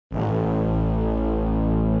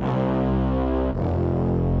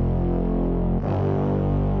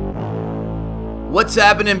What's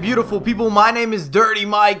happening, beautiful people? My name is Dirty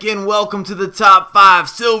Mike and welcome to the top 5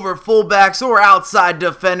 silver fullbacks or outside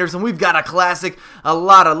defenders, and we've got a classic, a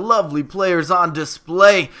lot of lovely players on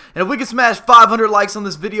display. And if we could smash 500 likes on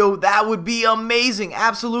this video, that would be amazing,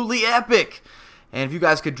 absolutely epic. And if you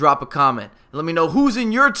guys could drop a comment, let me know who's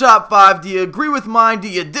in your top 5. Do you agree with mine? Do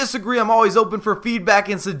you disagree? I'm always open for feedback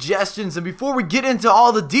and suggestions. And before we get into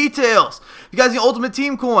all the details, if you guys need Ultimate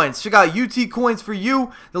Team coins, check out UT Coins for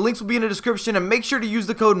You. The links will be in the description, and make sure to use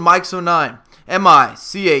the code MICHS09,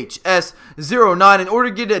 M-I-C-H-S-09, in order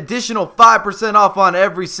to get an additional 5% off on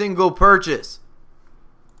every single purchase.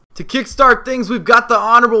 To kickstart things, we've got the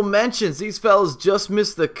honorable mentions. These fellas just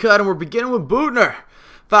missed the cut, and we're beginning with Bootner.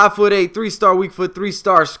 5'8", 3-star weak foot,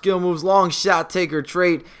 3-star skill moves, long shot taker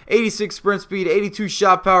trait, 86 sprint speed, 82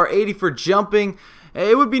 shot power, 80 for jumping.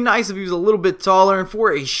 It would be nice if he was a little bit taller, and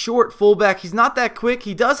for a short fullback, he's not that quick.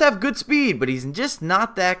 He does have good speed, but he's just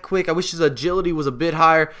not that quick. I wish his agility was a bit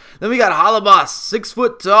higher. Then we got Halabas, 6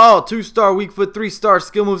 foot tall, 2-star weak foot, 3-star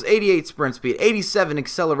skill moves, 88 sprint speed, 87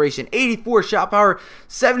 acceleration, 84 shot power,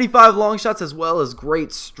 75 long shots, as well as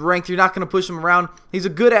great strength. You're not going to push him around. He's a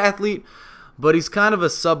good athlete, but he's kind of a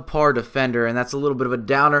subpar defender, and that's a little bit of a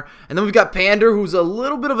downer. And then we've got Pander, who's a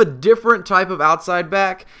little bit of a different type of outside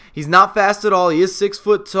back. He's not fast at all. He is 6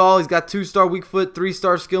 foot tall. He's got 2-star weak foot,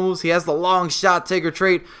 3-star skill moves. He has the long shot taker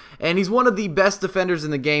trait, and he's one of the best defenders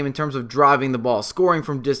in the game in terms of driving the ball, scoring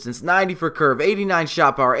from distance, 90 for curve, 89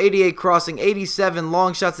 shot power, 88 crossing, 87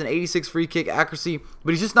 long shots, and 86 free kick accuracy,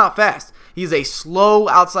 but he's just not fast. He's a slow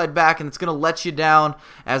outside back, and it's going to let you down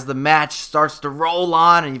as the match starts to roll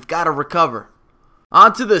on, and you've got to recover.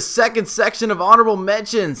 On to the second section of honorable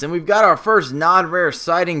mentions, and we've got our first non-rare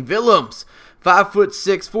sighting, Willems.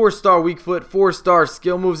 5'6", 4-star weak foot, 4-star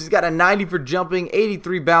skill moves. He's got a 90 for jumping,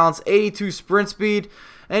 83 balance, 82 sprint speed.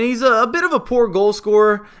 And he's a bit of a poor goal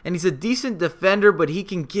scorer, and he's a decent defender, but he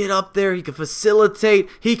can get up there, he can facilitate,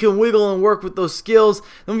 he can wiggle and work with those skills.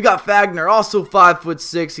 Then we've got Fagner, also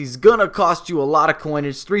 5'6". He's gonna cost you a lot of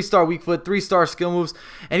coinage. 3-star weak foot, 3-star skill moves,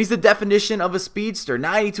 and he's the definition of a speedster.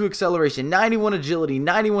 92 acceleration, 91 agility,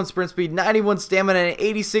 91 sprint speed, 91 stamina, and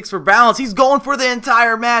 86 for balance. He's going for the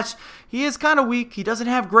entire match. He is kind of weak. He doesn't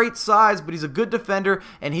have great size, but he's a good defender,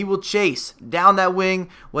 and he will chase down that wing,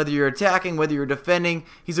 whether you're attacking, whether you're defending.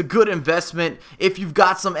 He's a good investment if you've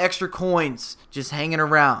got some extra coins just hanging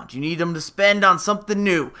around. You need them to spend on something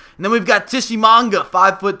new. And then we've got Tishimanga,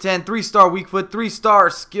 5'10", 3-star weak foot, 3-star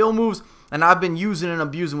skill moves. And I've been using and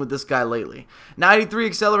abusing with this guy lately. 93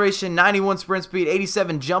 acceleration, 91 sprint speed,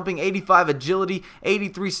 87 jumping, 85 agility,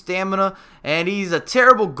 83 stamina. And he's a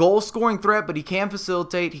terrible goal scoring threat, but he can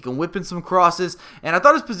facilitate. He can whip in some crosses. And I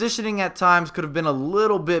thought his positioning at times could have been a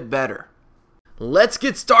little bit better. Let's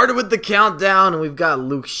get started with the countdown, and we've got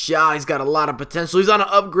Luke Shaw. He's got a lot of potential. He's on an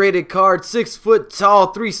upgraded card, 6 foot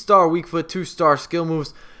tall, 3-star weak foot, 2-star skill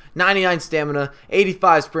moves, 99 stamina,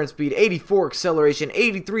 85 sprint speed, 84 acceleration,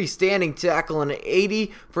 83 standing tackle, and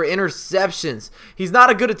 80 for interceptions. He's not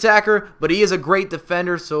a good attacker, but he is a great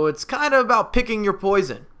defender, so it's kind of about picking your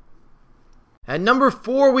poison. At number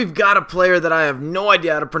 4, we've got a player that I have no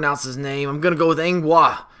idea how to pronounce his name. I'm going to go with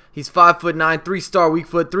Engwa. He's 5'9", 3-star weak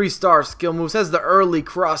foot, 3-star skill moves, has the early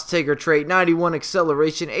cross taker trait, 91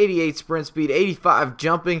 acceleration, 88 sprint speed, 85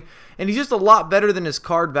 jumping, and he's just a lot better than his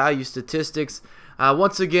card value statistics.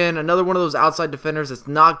 Once again, another one of those outside defenders that's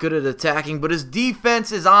not good at attacking, but his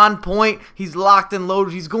defense is on point. He's locked and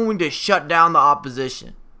loaded. He's going to shut down the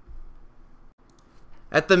opposition.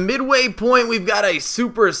 At the midway point, we've got a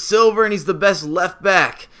super silver, and he's the best left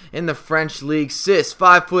back in the French league. Sis,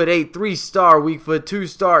 5'8", 3-star weak foot,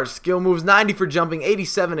 2-star skill moves, 90 for jumping,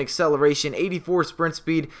 87 acceleration, 84 sprint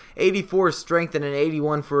speed, 84 strength, and an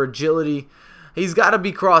 81 for agility. He's got to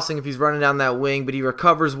be crossing if he's running down that wing, but he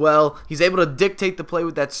recovers well. He's able to dictate the play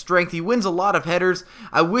with that strength. He wins a lot of headers.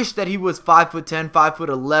 I wish that he was 5'10",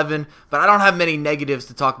 5'11", but I don't have many negatives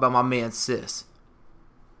to talk about my man Sis.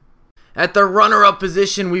 At the runner-up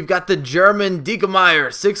position, we've got the German Diekemeyer,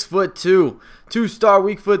 6'2", 2-star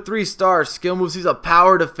weak foot, 3-star skill moves. He's a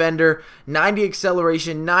power defender, 90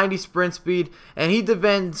 acceleration, 90 sprint speed, and he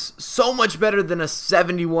defends so much better than a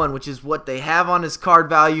 71, which is what they have on his card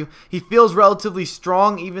value. He feels relatively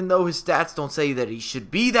strong, even though his stats don't say that he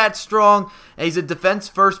should be that strong. And he's a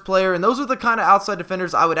defense-first player, and those are the kind of outside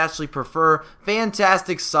defenders I would actually prefer.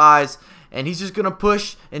 Fantastic size, and he's just going to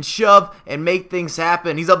push and shove and make things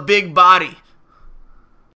happen. He's a big body.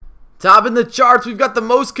 Topping the charts, we've got the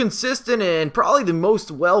most consistent and probably the most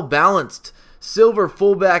well-balanced silver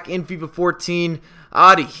fullback in FIFA 14.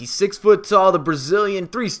 Adi, he's 6 foot tall, the Brazilian,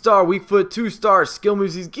 3-star, weak foot, 2-star, skill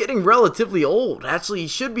moves. He's getting relatively old. Actually, he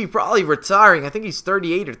should be probably retiring. I think he's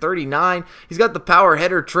 38 or 39. He's got the power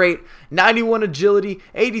header trait, 91 agility,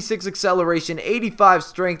 86 acceleration, 85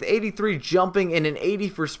 strength, 83 jumping, and an 80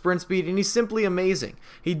 for sprint speed, and he's simply amazing.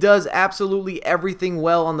 He does absolutely everything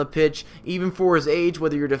well on the pitch, even for his age,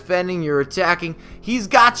 whether you're defending, you're attacking, he's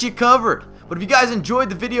got you covered. But if you guys enjoyed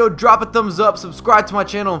the video, drop a thumbs up, subscribe to my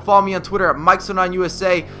channel, and follow me on Twitter at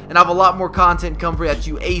Mike09USA, and I have a lot more content coming at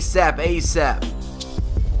you ASAP.